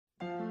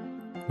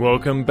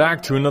Welcome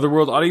back to Another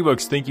World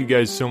Audiobooks. Thank you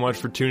guys so much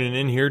for tuning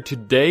in here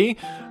today.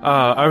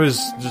 I was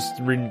just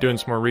doing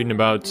some more reading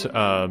about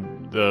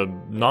the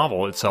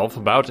novel itself,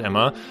 about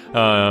Emma,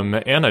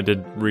 and I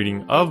did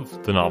reading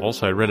of the novel,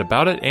 so I read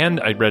about it, and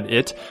I read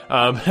it.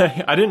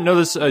 I didn't know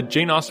this,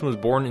 Jane Austen was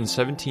born in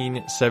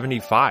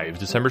 1775,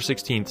 December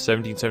 16th,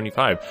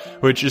 1775,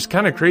 which is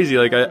kind of crazy.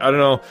 Like, I don't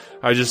know,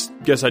 I just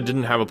guess I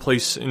didn't have a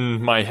place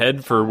in my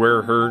head for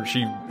where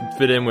she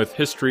fit in with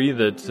history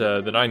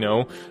that I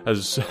know,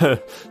 as...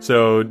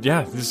 So,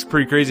 yeah, this is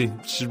pretty crazy.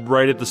 She's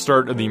right at the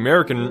start of the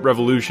American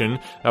Revolution.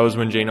 That was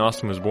when Jane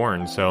Austen was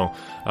born. So,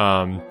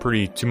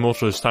 pretty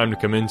tumultuous time to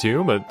come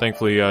into, but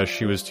thankfully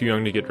she was too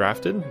young to get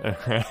drafted.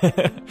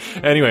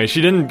 Anyway,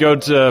 she didn't go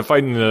to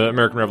fight in the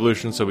American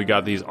Revolution, so we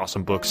got these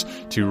awesome books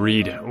to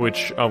read,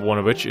 one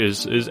of which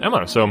is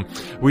Emma. So,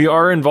 we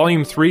are in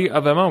Volume 3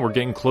 of Emma. We're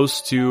getting close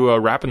to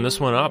wrapping this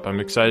one up. I'm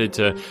excited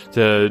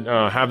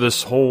to have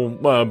this whole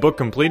book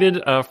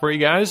completed for you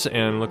guys,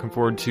 and looking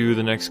forward to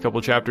the next couple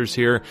chapters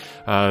here.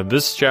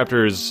 This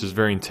chapter is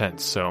very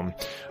intense, so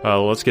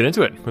let's get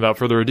into it. Without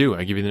further ado,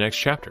 I give you the next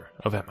chapter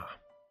of Emma.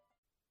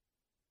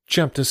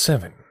 Chapter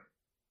 7.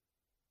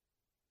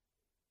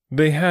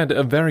 They had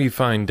a very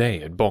fine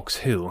day at Box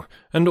Hill,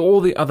 and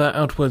all the other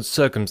outward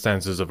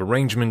circumstances of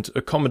arrangement,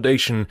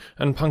 accommodation,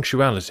 and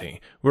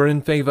punctuality were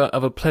in favour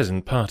of a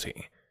pleasant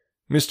party.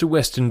 Mr.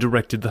 Weston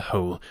directed the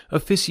whole,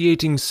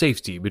 officiating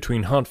safety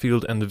between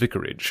Hartfield and the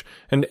vicarage,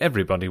 and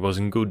everybody was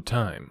in good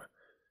time.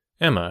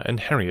 Emma and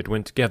Harriet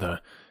went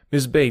together,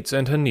 Miss Bates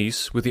and her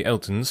niece with the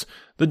Eltons,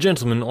 the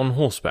gentleman on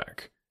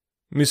horseback.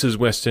 Mrs.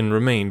 Weston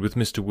remained with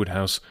Mr.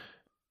 Woodhouse.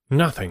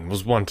 Nothing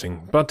was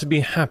wanting but to be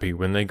happy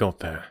when they got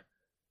there.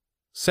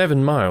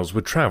 7 miles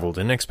were travelled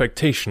in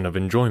expectation of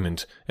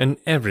enjoyment, and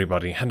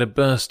everybody had a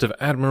burst of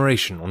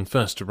admiration on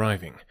first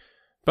arriving.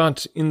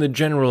 But in the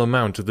general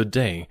amount of the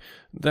day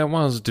there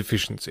was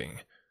deficiency.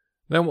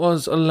 There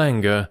was a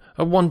languor,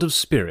 a want of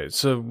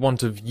spirits, a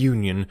want of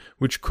union,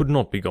 which could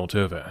not be got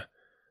over.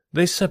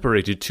 They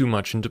separated too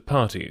much into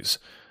parties.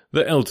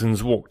 The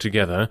Eltons walked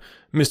together,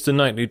 Mr.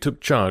 Knightley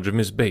took charge of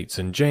Miss Bates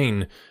and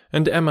Jane,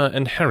 and Emma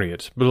and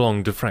Harriet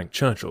belonged to Frank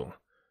Churchill.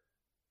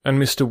 And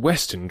Mr.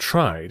 Weston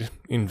tried,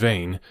 in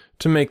vain,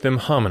 to make them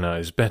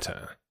harmonize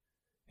better.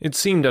 It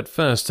seemed at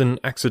first an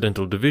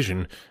accidental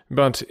division,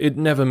 but it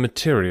never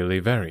materially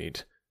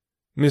varied.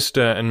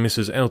 Mr. and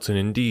Mrs. Elton,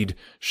 indeed,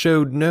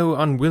 showed no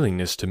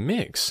unwillingness to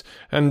mix,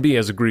 and be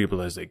as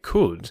agreeable as they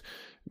could,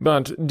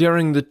 but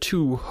during the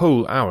 2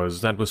 whole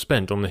hours that were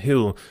spent on the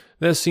hill,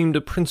 there seemed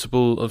a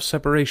principle of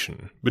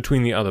separation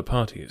between the other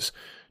parties,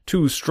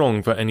 too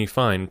strong for any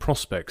fine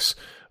prospects,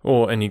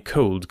 or any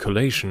cold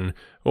collation,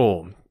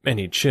 or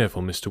any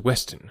cheerful Mr.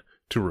 Weston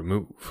to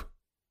remove.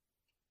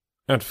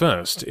 At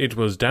first it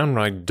was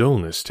downright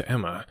dullness to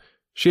Emma.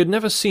 She had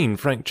never seen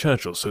Frank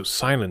Churchill so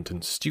silent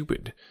and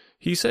stupid.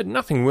 He said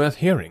nothing worth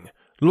hearing,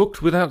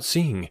 looked without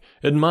seeing,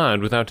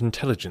 admired without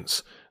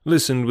intelligence,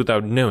 listened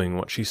without knowing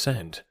what she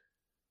said.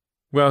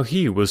 While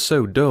he was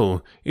so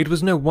dull, it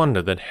was no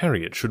wonder that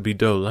Harriet should be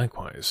dull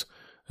likewise,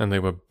 and they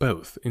were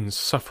both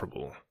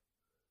insufferable.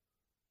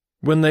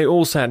 When they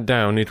all sat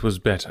down it was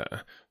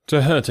better,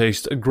 to her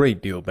taste a great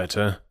deal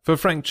better, for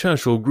Frank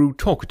Churchill grew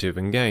talkative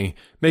and gay,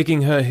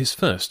 making her his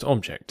first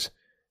object.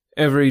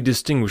 Every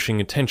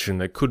distinguishing attention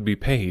that could be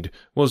paid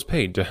was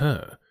paid to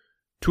her.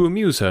 To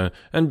amuse her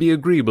and be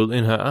agreeable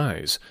in her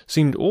eyes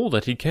seemed all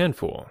that he cared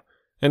for.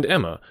 And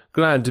Emma,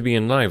 glad to be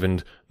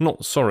enlivened,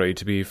 not sorry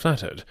to be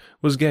flattered,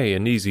 was gay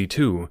and easy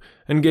too,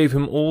 and gave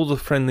him all the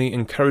friendly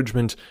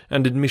encouragement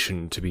and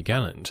admission to be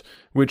gallant,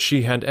 which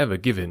she had ever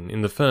given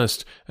in the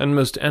first and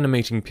most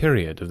animating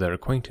period of their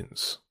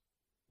acquaintance.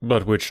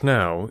 But which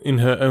now, in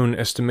her own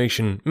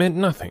estimation, meant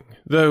nothing,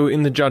 though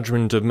in the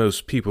judgment of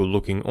most people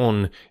looking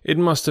on, it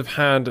must have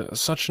had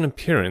such an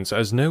appearance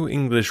as no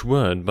English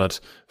word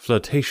but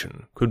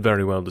flirtation could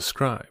very well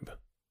describe.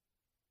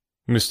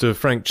 Mr.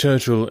 Frank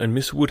Churchill and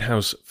Miss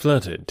Woodhouse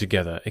flirted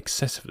together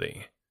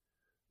excessively.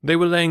 They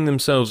were laying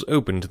themselves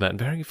open to that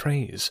very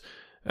phrase,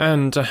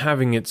 and to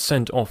having it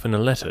sent off in a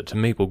letter to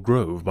Maple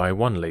Grove by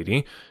one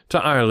lady,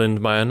 to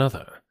Ireland by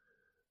another.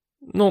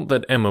 Not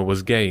that Emma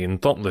was gay and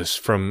thoughtless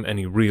from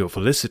any real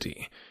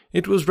felicity,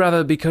 it was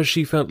rather because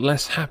she felt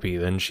less happy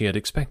than she had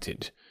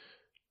expected.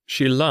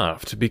 She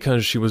laughed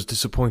because she was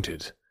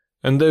disappointed,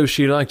 and though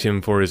she liked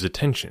him for his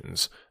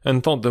attentions,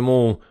 and thought them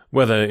all,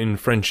 whether in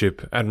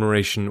friendship,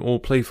 admiration, or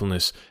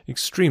playfulness,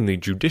 extremely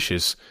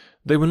judicious,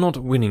 they were not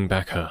winning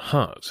back her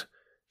heart.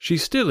 She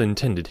still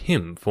intended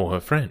him for her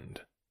friend.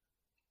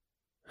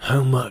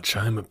 "How much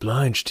I am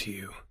obliged to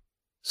you,"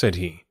 said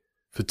he,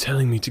 "for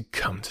telling me to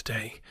come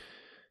today.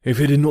 If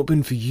it had not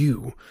been for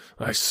you,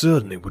 I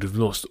certainly would have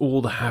lost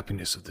all the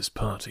happiness of this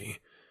party.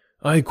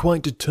 I had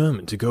quite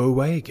determined to go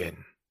away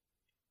again."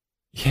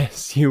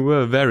 "Yes, you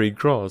were very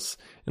cross,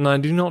 and I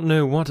do not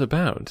know what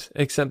about,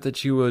 except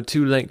that you were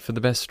too late for the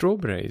best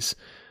strawberries.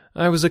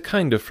 I was a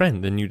kinder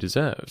friend than you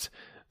deserved,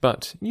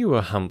 but you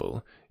were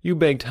humble. You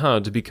begged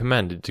hard to be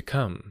commanded to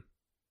come."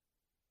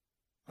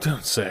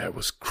 "Don't say I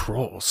was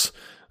cross.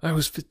 I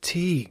was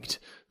fatigued.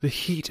 The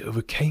heat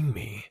overcame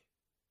me.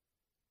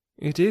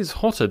 It is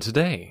hotter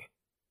today.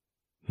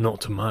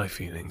 Not to my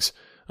feelings.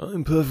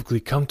 I'm perfectly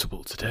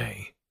comfortable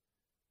today.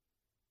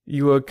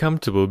 You are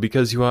comfortable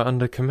because you are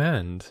under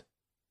command.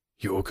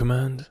 Your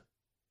command?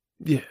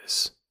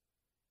 Yes.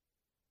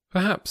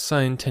 Perhaps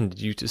I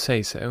intended you to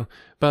say so,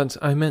 but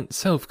I meant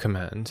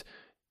self-command.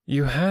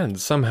 You had,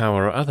 somehow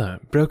or other,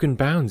 broken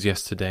bounds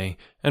yesterday,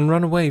 and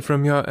run away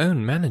from your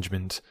own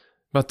management.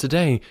 But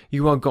today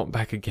you are got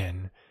back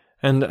again,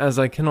 and as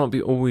I cannot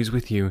be always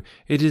with you,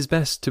 it is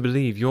best to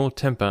believe your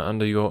temper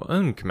under your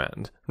own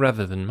command,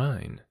 rather than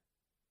mine.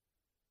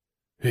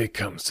 It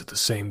comes to the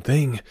same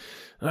thing.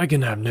 I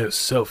can have no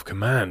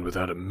self-command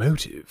without a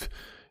motive.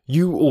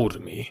 You order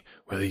me,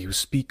 whether you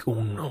speak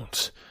or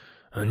not,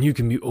 and you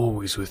can be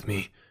always with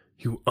me.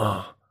 You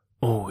are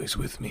always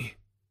with me.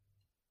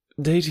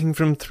 Dating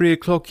from 3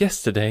 o'clock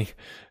yesterday,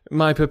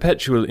 my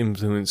perpetual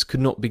influence could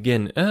not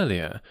begin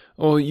earlier,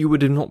 or you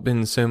would have not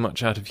been so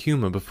much out of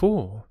humour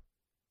before.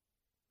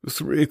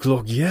 3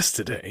 o'clock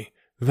yesterday?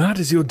 That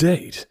is your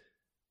date?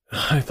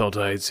 I thought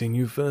I had seen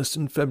you first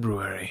in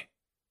February.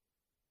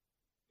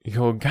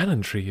 Your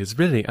gallantry is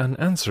really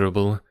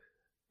unanswerable,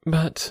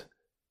 but,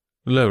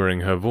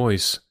 lowering her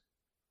voice,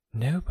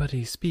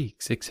 nobody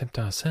speaks except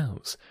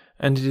ourselves,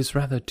 and it is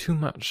rather too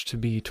much to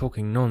be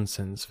talking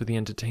nonsense for the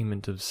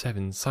entertainment of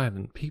 7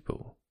 silent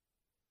people.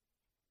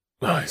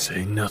 I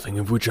say nothing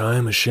of which I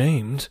am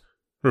ashamed,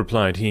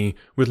 replied he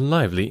with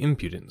lively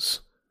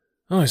impudence.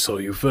 I saw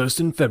you first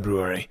in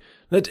February.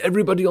 Let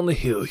everybody on the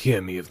hill hear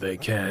me if they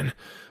can.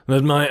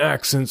 Let my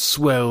accent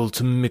swell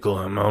to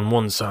Mickleham on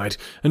one side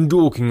and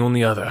Dorking on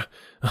the other.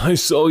 I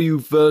saw you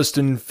first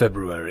in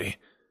February.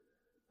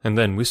 And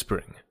then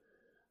whispering,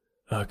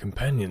 Our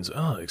companions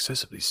are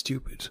excessively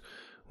stupid.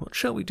 What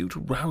shall we do to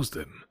rouse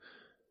them?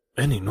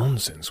 Any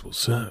nonsense will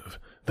serve.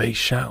 They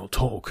shall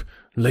talk,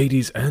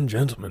 ladies and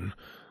gentlemen.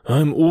 I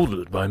am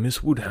ordered by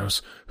Miss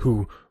Woodhouse,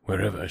 who,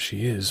 wherever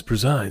she is,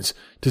 presides,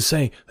 to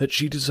say that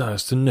she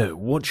desires to know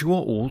what you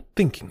are all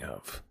thinking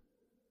of.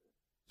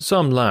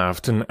 Some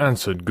laughed and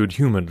answered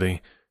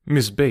good-humouredly.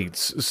 Miss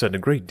Bates said a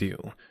great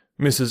deal.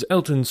 Mrs.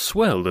 Elton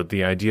swelled at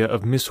the idea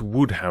of Miss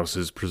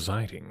Woodhouse's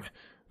presiding.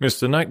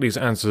 Mr. Knightley's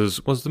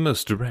answers was the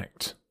most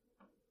direct.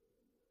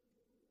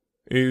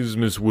 Is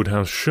Miss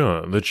Woodhouse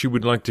sure that she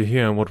would like to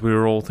hear what we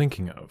are all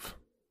thinking of?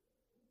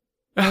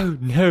 Oh,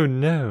 no,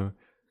 no,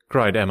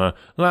 cried Emma,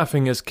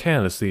 laughing as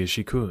carelessly as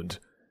she could.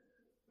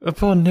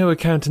 Upon no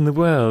account in the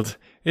world.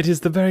 It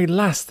is the very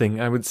last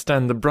thing I would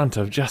stand the brunt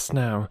of just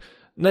now.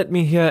 Let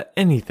me hear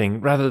anything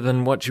rather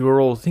than what you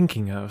are all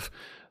thinking of.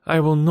 I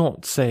will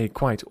not say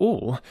quite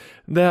all.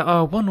 There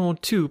are 1 or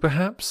 2,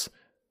 perhaps,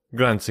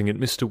 glancing at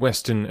Mr.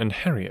 Weston and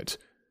Harriet,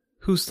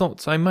 whose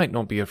thoughts I might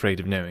not be afraid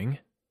of knowing.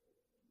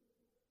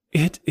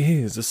 It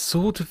is a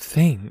sort of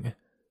thing,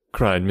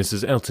 cried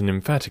Mrs. Elton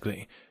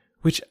emphatically,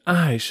 which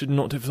I should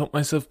not have thought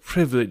myself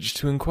privileged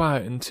to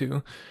inquire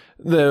into,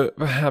 though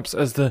perhaps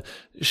as the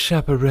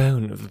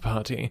chaperone of the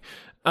party,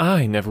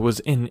 I never was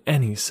in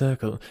any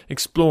circle,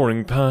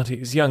 exploring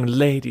parties, young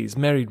ladies,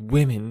 married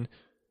women.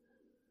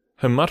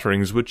 Her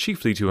mutterings were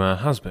chiefly to her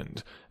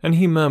husband, and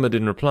he murmured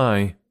in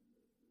reply,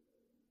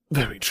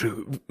 Very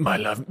true, my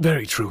love,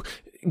 very true.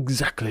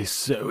 Exactly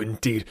so,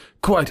 indeed.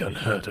 Quite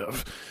unheard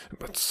of.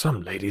 But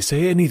some ladies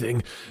say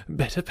anything.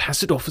 Better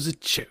pass it off as a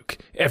joke.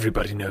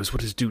 Everybody knows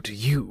what is due to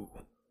you.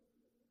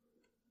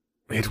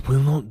 It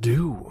will not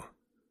do,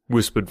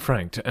 whispered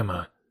Frank to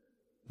Emma.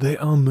 They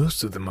are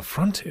most of them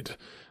affronted.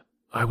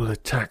 I will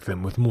attack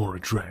them with more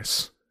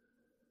address.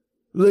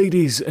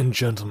 Ladies and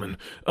gentlemen,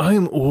 I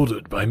am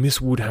ordered by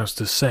Miss Woodhouse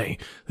to say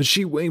that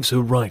she waives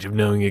her right of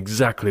knowing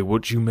exactly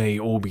what you may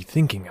all be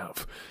thinking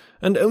of,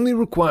 and only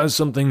requires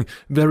something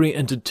very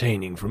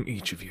entertaining from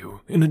each of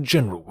you, in a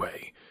general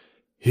way.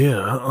 Here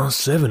are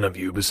 7 of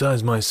you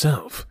besides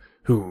myself,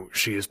 who,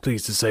 she is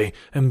pleased to say,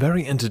 am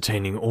very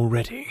entertaining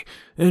already,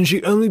 and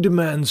she only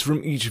demands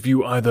from each of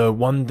you either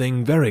one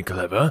thing very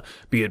clever,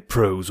 be it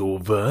prose or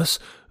verse,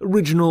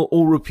 original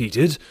or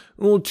repeated,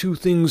 or 2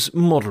 things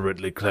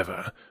moderately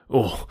clever,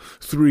 or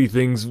 3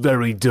 things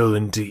very dull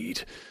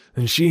indeed,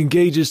 and she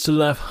engages to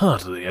laugh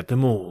heartily at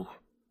them all.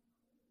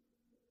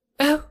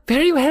 Oh,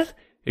 very well,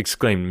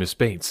 exclaimed Miss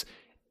Bates.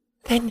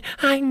 Then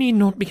I need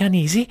not be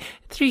uneasy.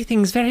 3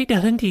 things very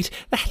dull indeed.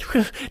 That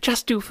will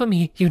just do for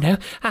me, you know.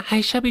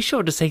 I shall be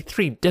sure to say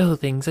 3 dull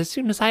things as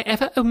soon as I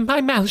ever open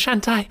my mouth,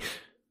 shan't I?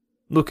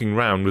 Looking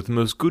round with the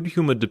most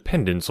good-humoured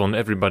dependence on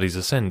everybody's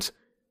assent.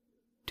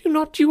 Do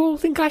not you all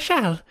think I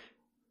shall?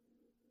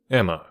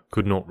 Emma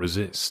could not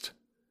resist.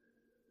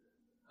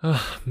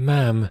 Ah,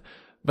 ma'am,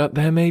 but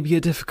there may be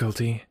a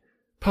difficulty.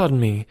 Pardon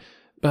me,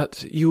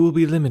 but you will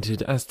be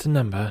limited as to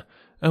number.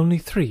 Only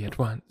 3 at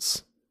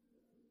once.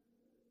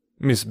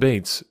 Miss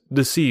Bates,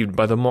 deceived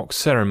by the mock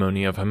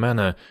ceremony of her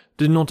manner,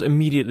 did not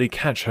immediately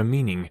catch her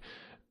meaning,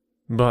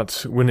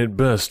 but when it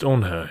burst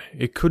on her,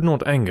 it could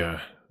not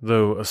anger,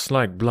 though a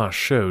slight blush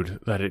showed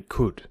that it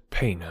could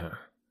pain her.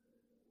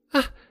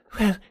 Ah,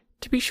 well,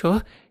 to be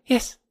sure,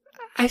 yes,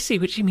 I see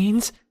what she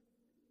means.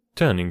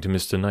 Turning to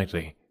Mr.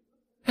 Knightley.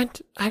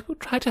 And I will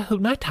try to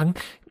hold my tongue.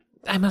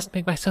 I must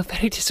make myself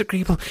very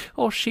disagreeable,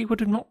 or she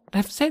would not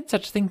have said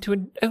such a thing to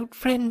an old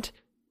friend."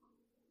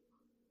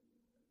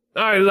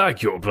 "I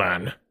like your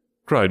plan,"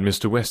 cried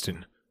Mr.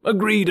 Weston.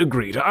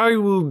 Agreed. I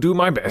will do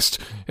my best.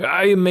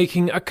 I am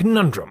making a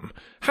conundrum.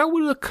 How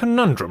will a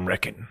conundrum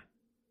reckon?"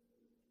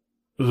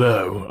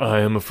 "Low, I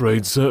am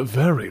afraid, sir,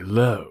 very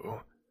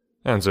low,"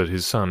 answered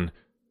his son.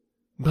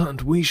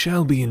 "But we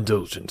shall be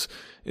indulgent,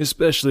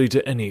 especially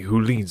to any who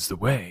leads the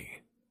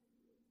way."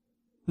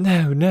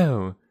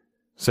 No,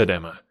 said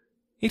Emma.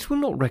 "It will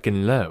not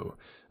reckon low.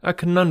 A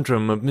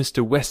conundrum of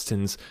Mr.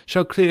 Weston's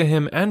shall clear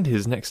him and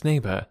his next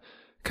neighbour.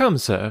 Come,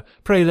 sir,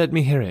 pray let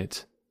me hear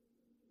it."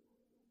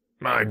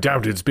 "I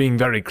doubt its being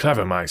very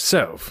clever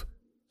myself,"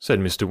 said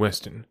Mr.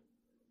 Weston.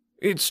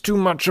 "It's too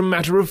much a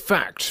matter of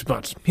fact,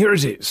 but here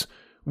it is.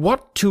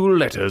 What 2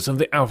 letters of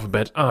the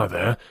alphabet are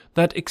there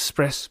that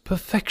express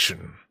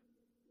perfection?"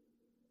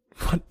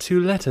 "What 2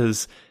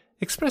 letters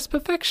express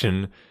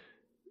perfection?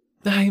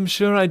 I am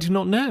sure I do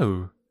not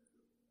know."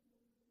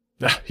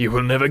 "You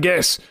will never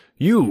guess.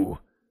 You,"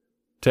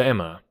 to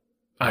Emma,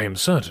 "I am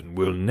certain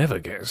will never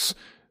guess.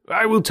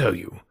 I will tell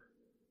you.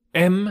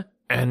 M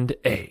and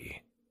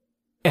A.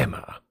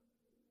 Emma.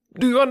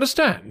 Do you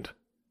understand?"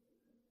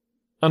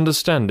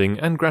 Understanding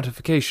and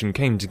gratification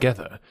came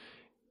together.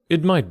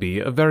 It might be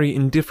a very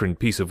indifferent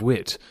piece of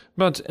wit,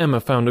 but Emma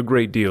found a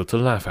great deal to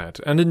laugh at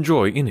and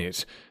enjoy in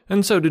it,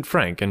 and so did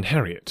Frank and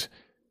Harriet.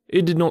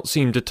 It did not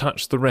seem to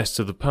touch the rest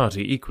of the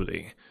party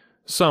equally.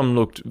 Some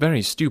looked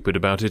very stupid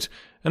about it,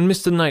 and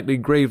Mr. Knightley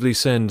gravely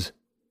said,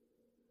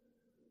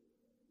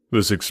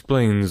 "This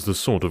explains the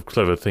sort of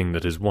clever thing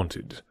that is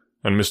wanted,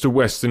 and Mr.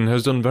 Weston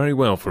has done very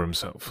well for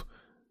himself.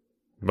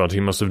 But he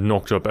must have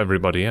knocked up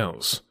everybody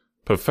else.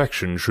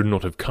 Perfection should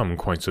not have come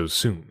quite so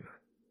soon."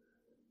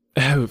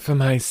 "Oh, for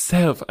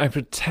myself, I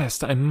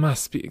protest I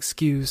must be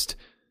excused,"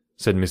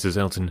 said Mrs.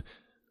 Elton.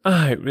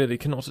 "I really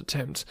cannot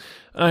attempt.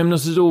 I am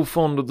not at all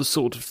fond of the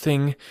sort of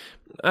thing.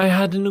 I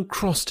had an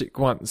acrostic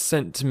once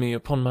sent to me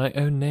upon my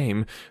own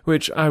name,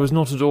 which I was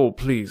not at all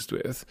pleased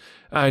with.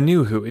 I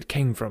knew who it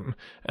came from,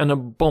 an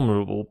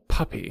abominable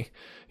puppy.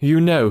 You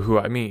know who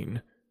I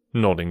mean,"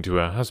 nodding to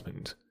her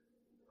husband.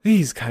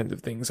 "These kinds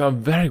of things are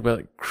very well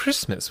at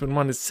Christmas when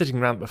one is sitting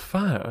round the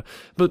fire,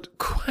 but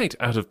quite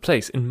out of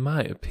place, in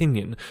my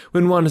opinion,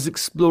 when one is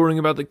exploring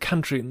about the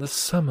country in the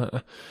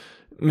summer.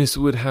 Miss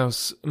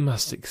Woodhouse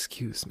must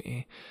excuse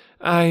me.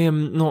 I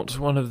am not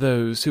one of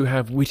those who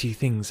have witty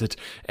things at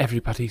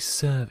everybody's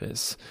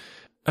service.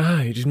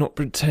 I do not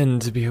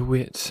pretend to be a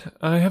wit.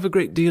 I have a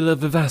great deal of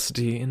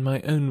vivacity in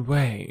my own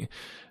way,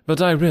 but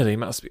I really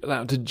must be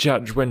allowed to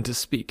judge when to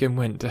speak and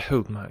when to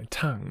hold my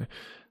tongue.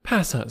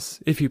 Pass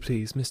us, if you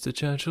please, Mr.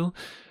 Churchill.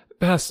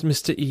 Pass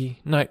Mr. E.,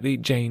 Knightley,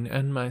 Jane,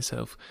 and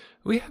myself.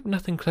 We have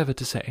nothing clever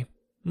to say,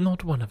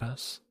 not one of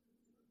us."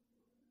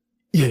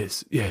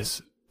 Yes,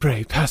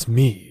 pray pass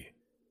me,"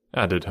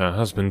 added her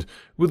husband,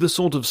 with a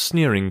sort of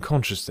sneering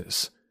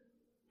consciousness.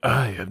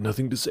 "I have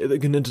nothing to say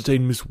that can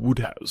entertain Miss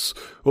Woodhouse,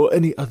 or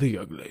any other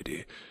young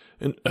lady.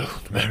 An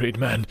old married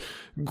man,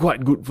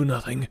 quite good for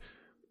nothing.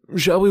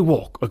 Shall we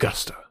walk,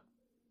 Augusta?"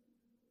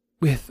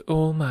 "With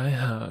all my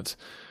heart.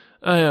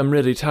 I am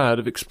really tired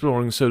of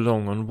exploring so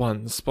long on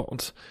one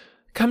spot.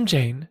 Come,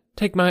 Jane,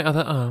 take my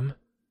other arm."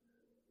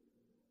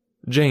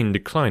 Jane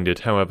declined it,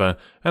 however,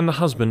 and the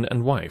husband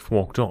and wife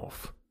walked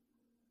off.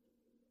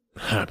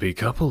 "Happy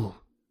couple,"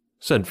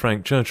 said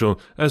Frank Churchill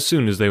as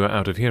soon as they were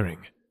out of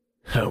hearing.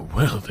 "How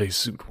well they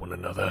suit one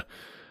another.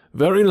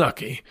 Very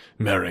lucky,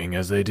 marrying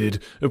as they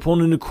did,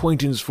 upon an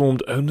acquaintance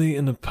formed only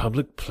in a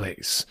public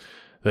place.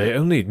 They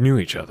only knew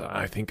each other,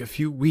 I think, a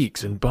few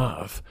weeks in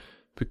Bath.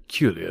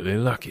 Peculiarly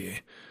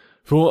lucky.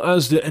 For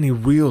as to any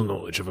real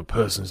knowledge of a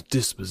person's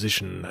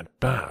disposition at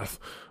Bath,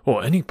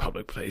 or any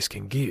public place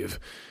can give,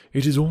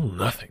 it is all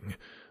nothing.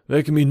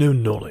 There can be no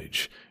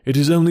knowledge. It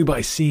is only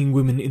by seeing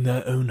women in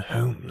their own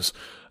homes,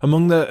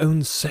 among their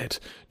own set,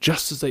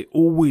 just as they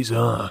always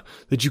are,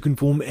 that you can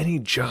form any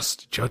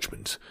just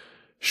judgment.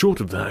 Short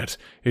of that,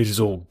 it is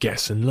all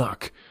guess and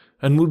luck,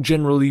 and will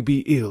generally be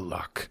ill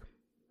luck.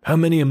 How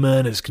many a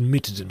man has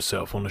committed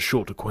himself on a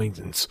short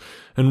acquaintance,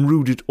 and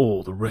rued it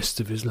all the rest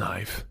of his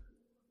life?"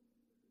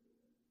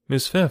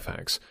 Miss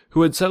Fairfax,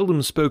 who had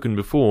seldom spoken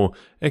before,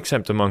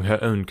 except among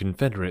her own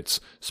confederates,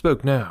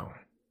 spoke now.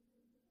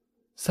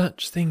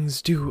 "Such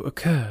things do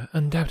occur,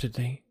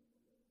 undoubtedly."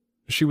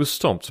 She was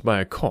stopped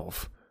by a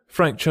cough.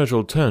 Frank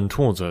Churchill turned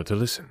towards her to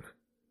listen.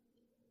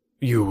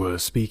 "You were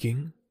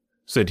speaking?"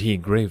 said he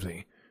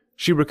gravely.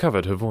 She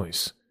recovered her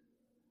voice.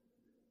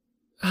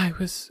 "I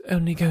was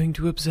only going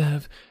to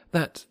observe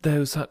that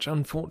though such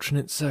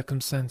unfortunate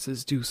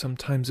circumstances do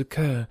sometimes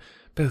occur,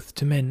 both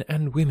to men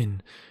and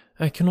women,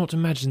 I cannot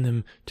imagine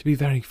them to be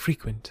very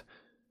frequent.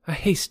 A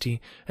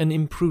hasty and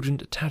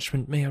imprudent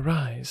attachment may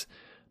arise,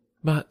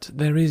 but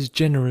there is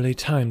generally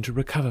time to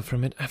recover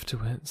from it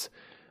afterwards.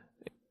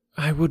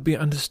 I would be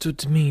understood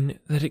to mean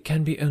that it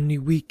can be only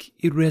weak,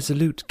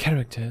 irresolute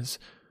characters,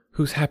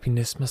 whose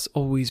happiness must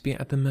always be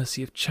at the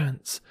mercy of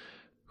chance,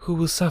 who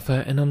will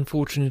suffer an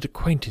unfortunate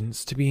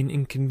acquaintance to be an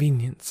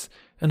inconvenience,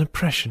 an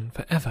oppression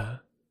for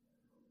ever.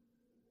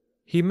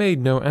 He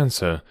made no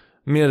answer,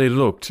 merely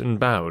looked and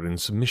bowed in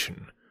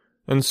submission,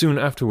 and soon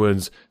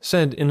afterwards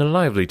said in a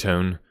lively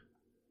tone,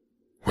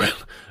 "Well,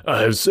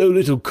 I have so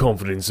little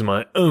confidence in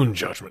my own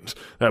judgment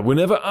that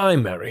whenever I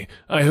marry,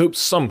 I hope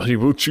somebody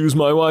will choose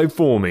my wife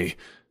for me.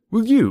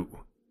 Will you?"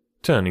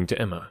 turning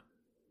to Emma.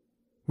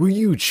 "Will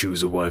you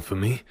choose a wife for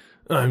me?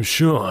 I'm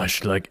sure I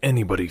should like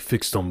anybody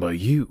fixed on by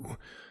you.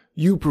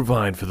 You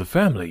provide for the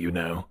family, you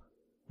know,"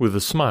 with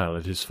a smile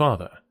at his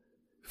father.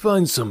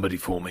 "Find somebody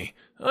for me.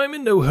 I'm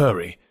in no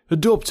hurry.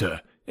 Adopt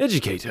her.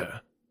 Educate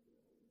her."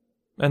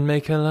 "And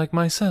make her like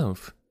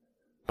myself?"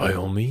 "By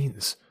all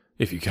means,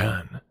 if you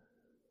can."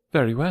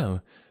 "Very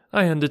well.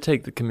 I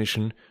undertake the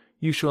commission.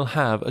 You shall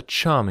have a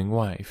charming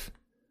wife."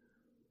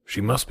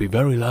 "She must be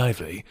very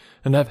lively,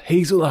 and have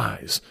hazel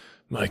eyes.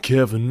 I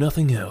care for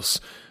nothing else.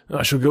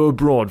 I shall go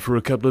abroad for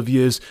a couple of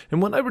years,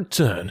 and when I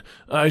return,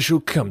 I shall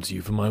come to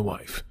you for my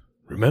wife.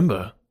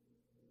 Remember."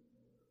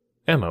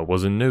 Emma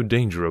was in no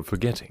danger of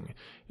forgetting.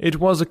 It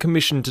was a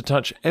commission to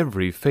touch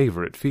every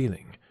favourite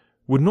feeling.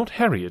 Would not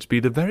Harriet be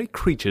the very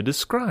creature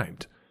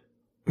described?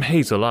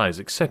 Hazel eyes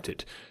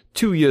excepted,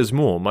 2 years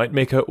more might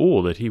make her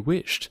all that he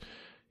wished.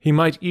 He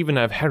might even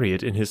have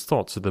Harriet in his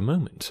thoughts at the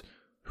moment.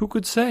 Who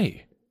could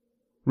say?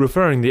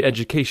 Referring the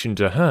education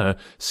to her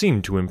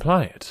seemed to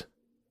imply it.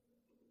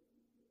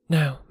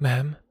 "Now,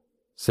 ma'am,"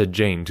 said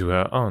Jane to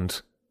her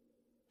aunt,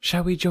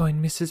 "shall we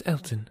join Mrs.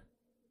 Elton?"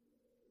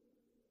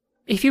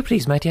 "If you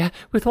please, my dear,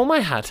 with all my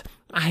heart.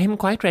 I am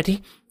quite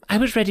ready. I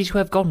was ready to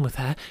have gone with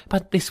her,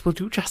 but this will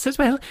do just as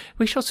well.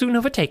 We shall soon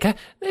overtake her.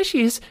 There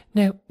she is.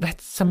 No,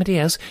 that's somebody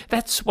else.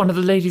 That's one of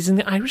the ladies in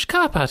the Irish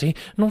car party.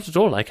 Not at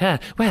all like her.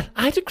 Well,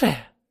 I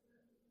declare."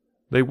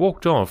 They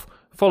walked off,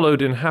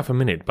 followed in half a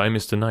minute by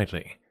Mr.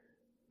 Knightley.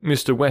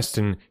 Mr.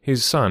 Weston,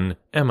 his son,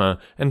 Emma,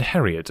 and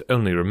Harriet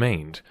only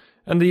remained,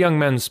 and the young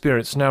man's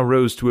spirits now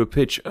rose to a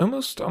pitch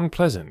almost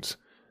unpleasant.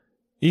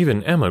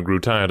 Even Emma grew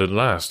tired at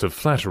last of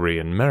flattery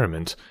and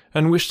merriment,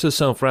 and wished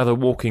herself rather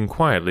walking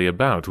quietly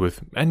about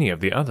with any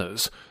of the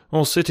others,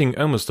 or sitting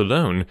almost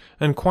alone,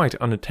 and quite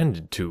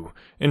unattended to,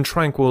 in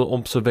tranquil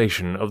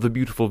observation of the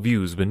beautiful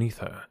views beneath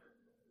her.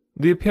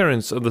 The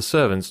appearance of the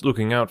servants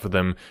looking out for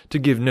them to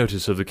give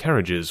notice of the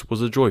carriages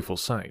was a joyful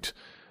sight,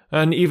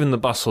 and even the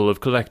bustle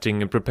of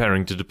collecting and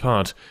preparing to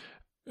depart,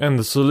 and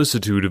the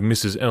solicitude of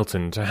Mrs.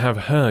 Elton to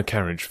have her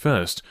carriage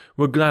first,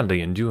 were gladly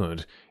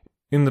endured,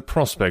 in the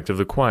prospect of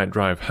the quiet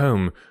drive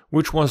home,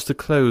 which was to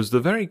close the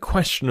very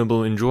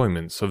questionable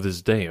enjoyments of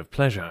this day of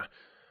pleasure.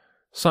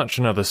 Such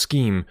another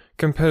scheme,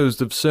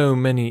 composed of so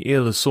many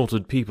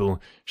ill-assorted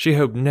people, she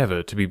hoped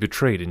never to be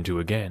betrayed into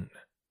again.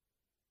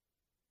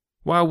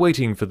 While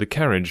waiting for the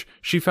carriage,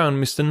 she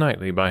found Mr.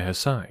 Knightley by her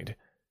side.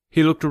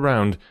 He looked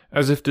around,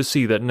 as if to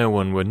see that no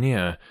one were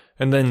near,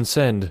 and then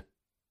said,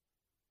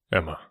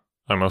 "Emma,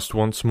 I must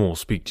once more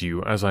speak to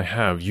you as I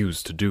have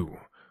used to do.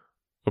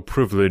 A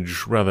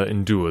privilege rather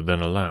endured than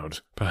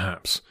allowed,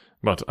 perhaps,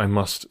 but I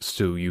must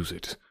still use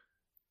it.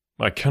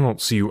 I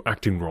cannot see you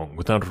acting wrong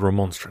without a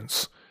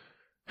remonstrance.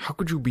 How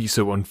could you be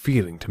so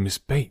unfeeling to Miss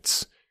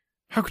Bates?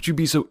 How could you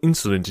be so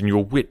insolent in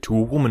your wit to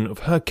a woman of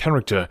her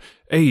character,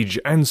 age,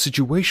 and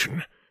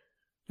situation?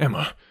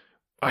 Emma,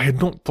 I had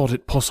not thought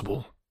it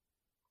possible."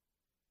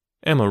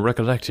 Emma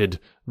recollected,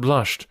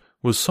 blushed,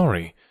 was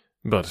sorry,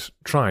 but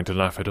tried to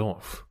laugh it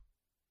off.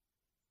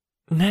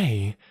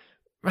 "Nay,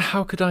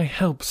 how could I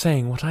help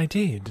saying what I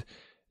did?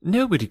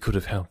 Nobody could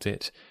have helped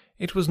it.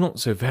 It was not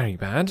so very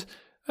bad.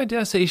 I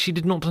dare say she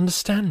did not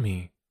understand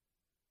me."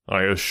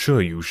 "I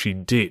assure you she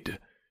did.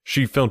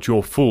 She felt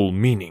your full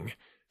meaning.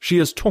 She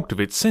has talked of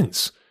it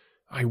since.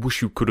 I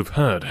wish you could have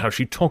heard how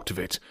she talked of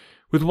it,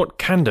 with what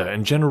candour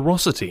and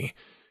generosity.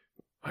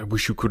 I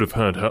wish you could have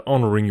heard her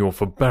honouring your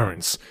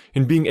forbearance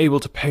in being able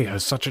to pay her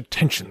such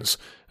attentions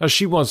as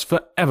she was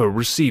for ever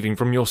receiving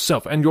from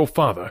yourself and your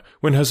father,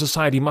 when her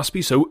society must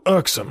be so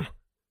irksome."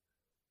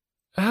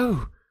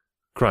 "Oh,"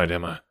 cried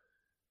Emma,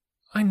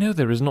 "I know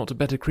there is not a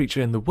better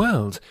creature in the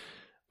world,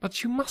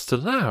 but you must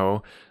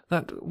allow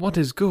that what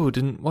is good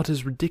and what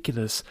is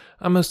ridiculous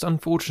are most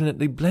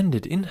unfortunately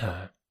blended in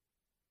her."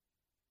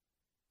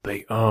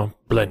 "They are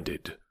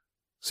blended,"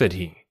 said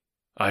he,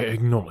 "I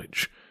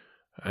acknowledge,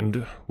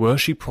 and were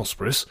she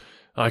prosperous,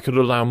 I could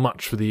allow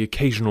much for the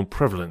occasional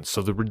prevalence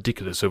of the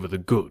ridiculous over the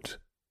good.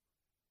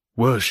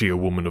 Were she a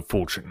woman of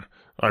fortune,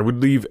 I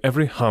would leave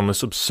every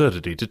harmless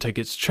absurdity to take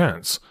its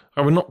chance.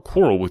 I would not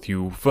quarrel with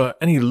you for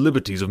any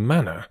liberties of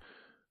manner.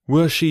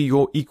 Were she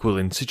your equal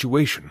in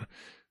situation.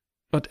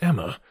 But,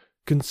 Emma,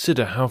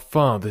 consider how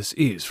far this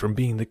is from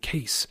being the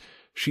case.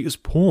 She is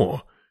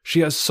poor. She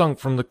has sunk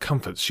from the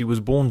comforts she was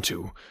born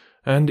to,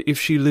 and if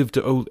she lived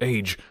to old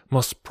age,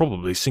 must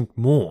probably sink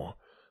more.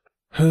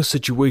 Her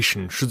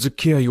situation should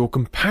secure your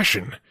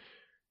compassion.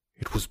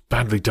 It was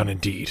badly done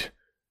indeed.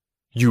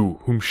 You,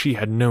 whom she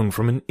had known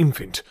from an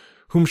infant,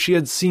 whom she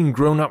had seen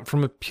grown up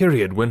from a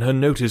period when her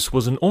notice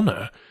was an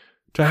honour,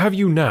 to have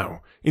you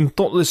now, in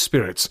thoughtless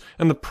spirits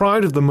and the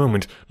pride of the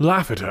moment,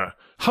 laugh at her,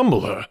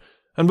 humble her,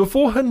 and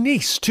before her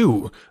niece,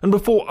 too, and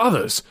before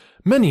others,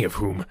 many of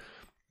whom,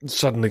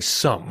 suddenly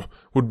some,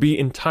 would be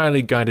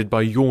entirely guided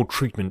by your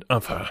treatment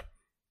of her.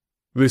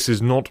 This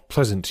is not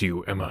pleasant to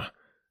you, Emma,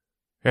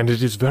 and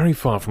it is very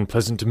far from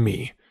pleasant to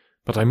me,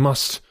 but I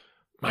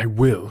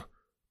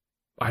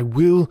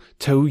will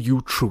tell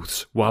you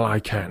truths while I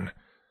can,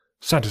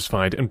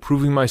 satisfied and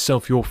proving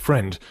myself your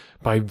friend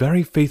by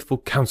very faithful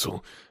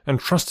counsel, and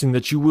trusting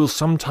that you will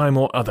some time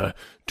or other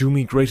do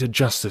me greater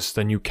justice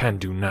than you can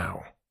do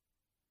now."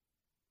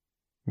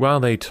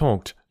 While they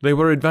talked, they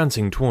were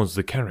advancing towards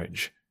the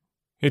carriage.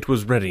 It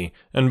was ready,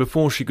 and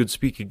before she could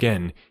speak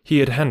again, he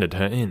had handed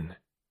her in.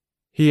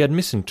 He had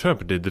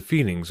misinterpreted the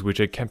feelings which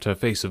had kept her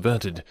face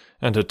averted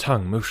and her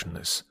tongue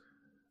motionless.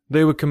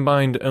 They were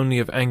combined only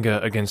of anger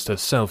against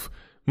herself,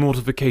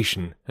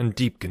 mortification, and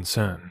deep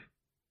concern.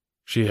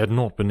 She had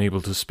not been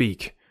able to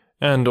speak,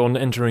 and on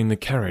entering the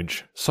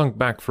carriage, sunk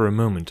back for a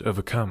moment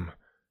overcome.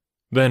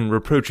 Then,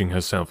 reproaching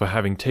herself for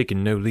having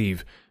taken no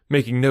leave,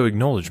 making no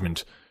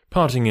acknowledgment,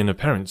 parting in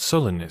apparent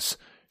sullenness,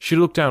 she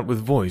looked out with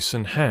voice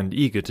and hand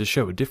eager to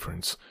show a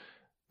difference.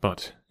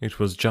 But it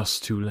was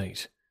just too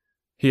late.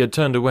 He had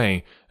turned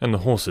away, and the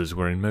horses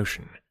were in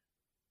motion.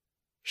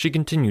 She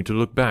continued to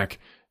look back,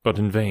 but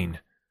in vain,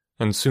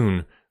 and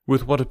soon,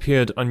 with what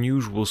appeared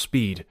unusual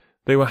speed,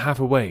 they were half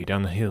away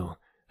down the hill,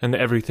 and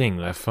everything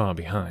left far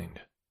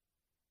behind.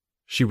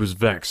 She was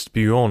vexed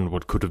beyond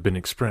what could have been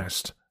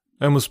expressed,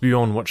 almost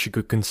beyond what she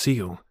could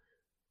conceal.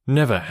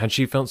 Never had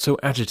she felt so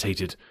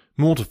agitated,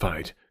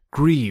 mortified,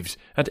 grieved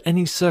at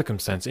any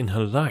circumstance in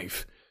her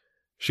life.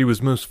 She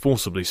was most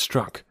forcibly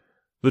struck.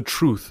 The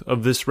truth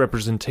of this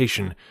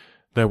representation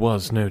there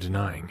was no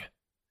denying.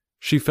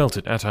 She felt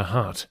it at her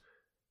heart.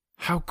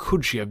 How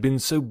could she have been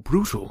so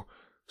brutal,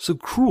 so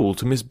cruel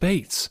to Miss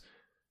Bates?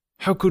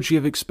 How could she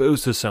have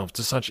exposed herself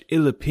to such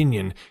ill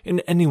opinion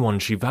in anyone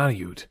she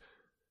valued?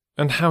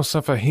 And how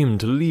suffer him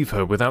to leave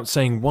her without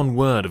saying one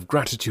word of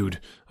gratitude,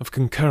 of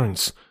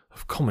concurrence,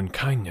 of common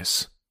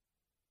kindness?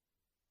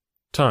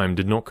 Time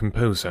did not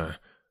compose her.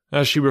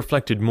 As she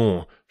reflected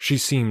more, she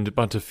seemed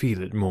but to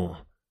feel it more.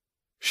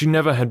 She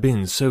never had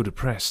been so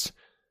depressed.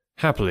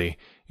 Happily,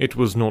 it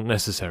was not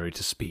necessary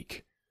to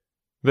speak.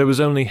 There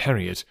was only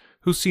Harriet,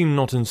 who seemed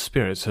not in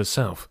spirits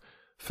herself,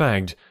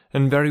 fagged,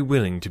 and very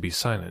willing to be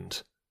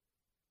silent.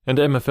 And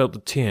Emma felt the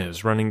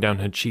tears running down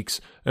her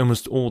cheeks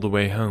almost all the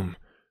way home,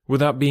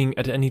 without being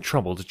at any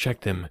trouble to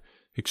check them,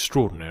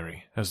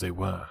 extraordinary as they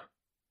were.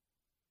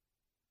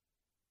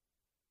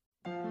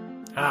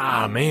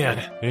 Ah, man,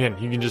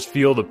 you can just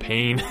feel the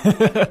pain.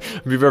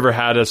 Have you ever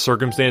had a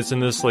circumstance in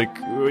this, like,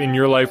 in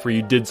your life where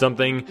you did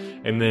something,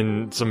 and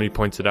then somebody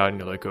points it out, and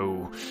you're like,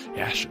 oh,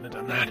 yeah, I shouldn't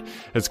have done that.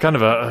 It's kind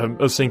of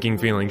a sinking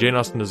feeling. Jane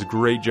Austen does a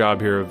great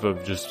job here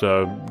of just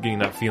getting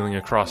that feeling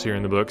across here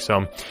in the book.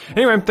 So,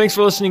 anyway, thanks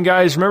for listening,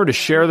 guys. Remember to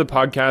share the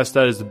podcast.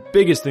 That is the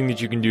biggest thing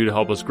that you can do to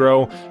help us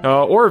grow.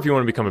 Or if you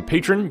want to become a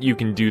patron, you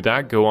can do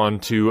that. Go on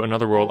to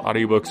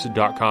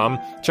anotherworldaudiobooks.com.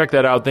 Check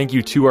that out. Thank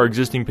you to our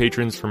existing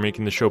patrons for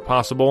making the show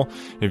possible.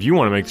 If you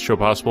want to make the show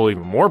possible,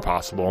 even more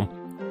possible,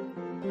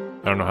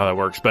 I don't know how that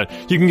works, but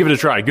you can give it a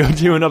try. Go to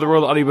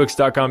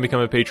anotherworldaudiobooks.com,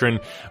 become a patron.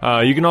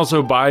 You can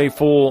also buy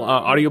full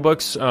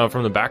audiobooks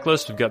from the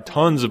backlist. We've got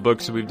tons of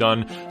books that we've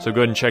done, so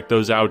go ahead and check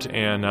those out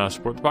and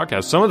support the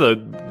podcast. Some of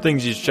the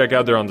things you should check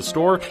out there on the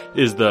store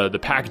is the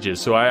packages.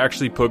 So I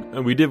actually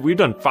we've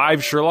done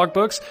 5 Sherlock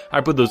books.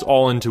 I put those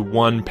all into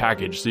one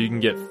package, so you can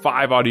get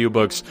 5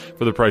 audiobooks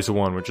for the price of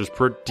one, which is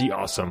pretty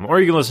awesome.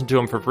 Or you can listen to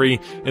them for free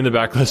in the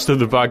backlist of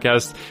the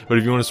podcast. But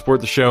if you want to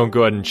support the show,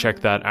 go ahead and check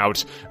that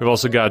out. We've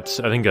also got,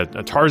 I think, a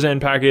Tarzan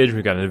package,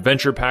 we've got an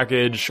adventure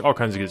package, all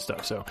kinds of good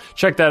stuff. So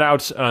check that out,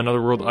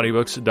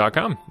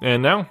 anotherworldaudiobooks.com.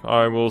 And now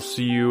I will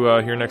see you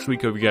here next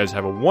week. Hope you guys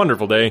have a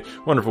wonderful day,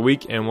 wonderful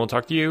week, and we'll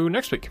talk to you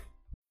next week.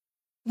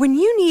 When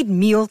you need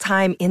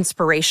mealtime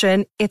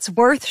inspiration, it's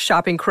worth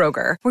shopping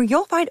Kroger, where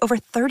you'll find over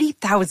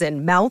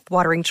 30,000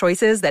 mouth-watering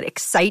choices that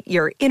excite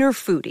your inner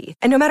foodie.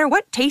 And no matter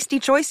what tasty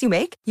choice you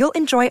make, you'll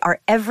enjoy our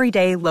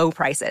everyday low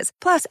prices,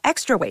 plus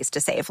extra ways to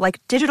save,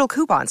 like digital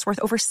coupons worth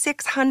over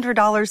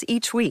 $600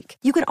 each week.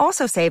 You can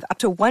also save up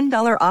to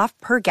 $1 off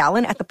per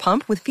gallon at the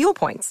pump with fuel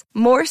points.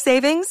 More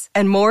savings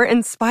and more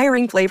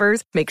inspiring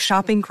flavors make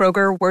shopping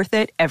Kroger worth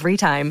it every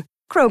time.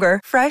 Kroger,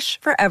 fresh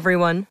for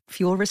everyone.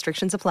 Fuel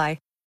restrictions apply.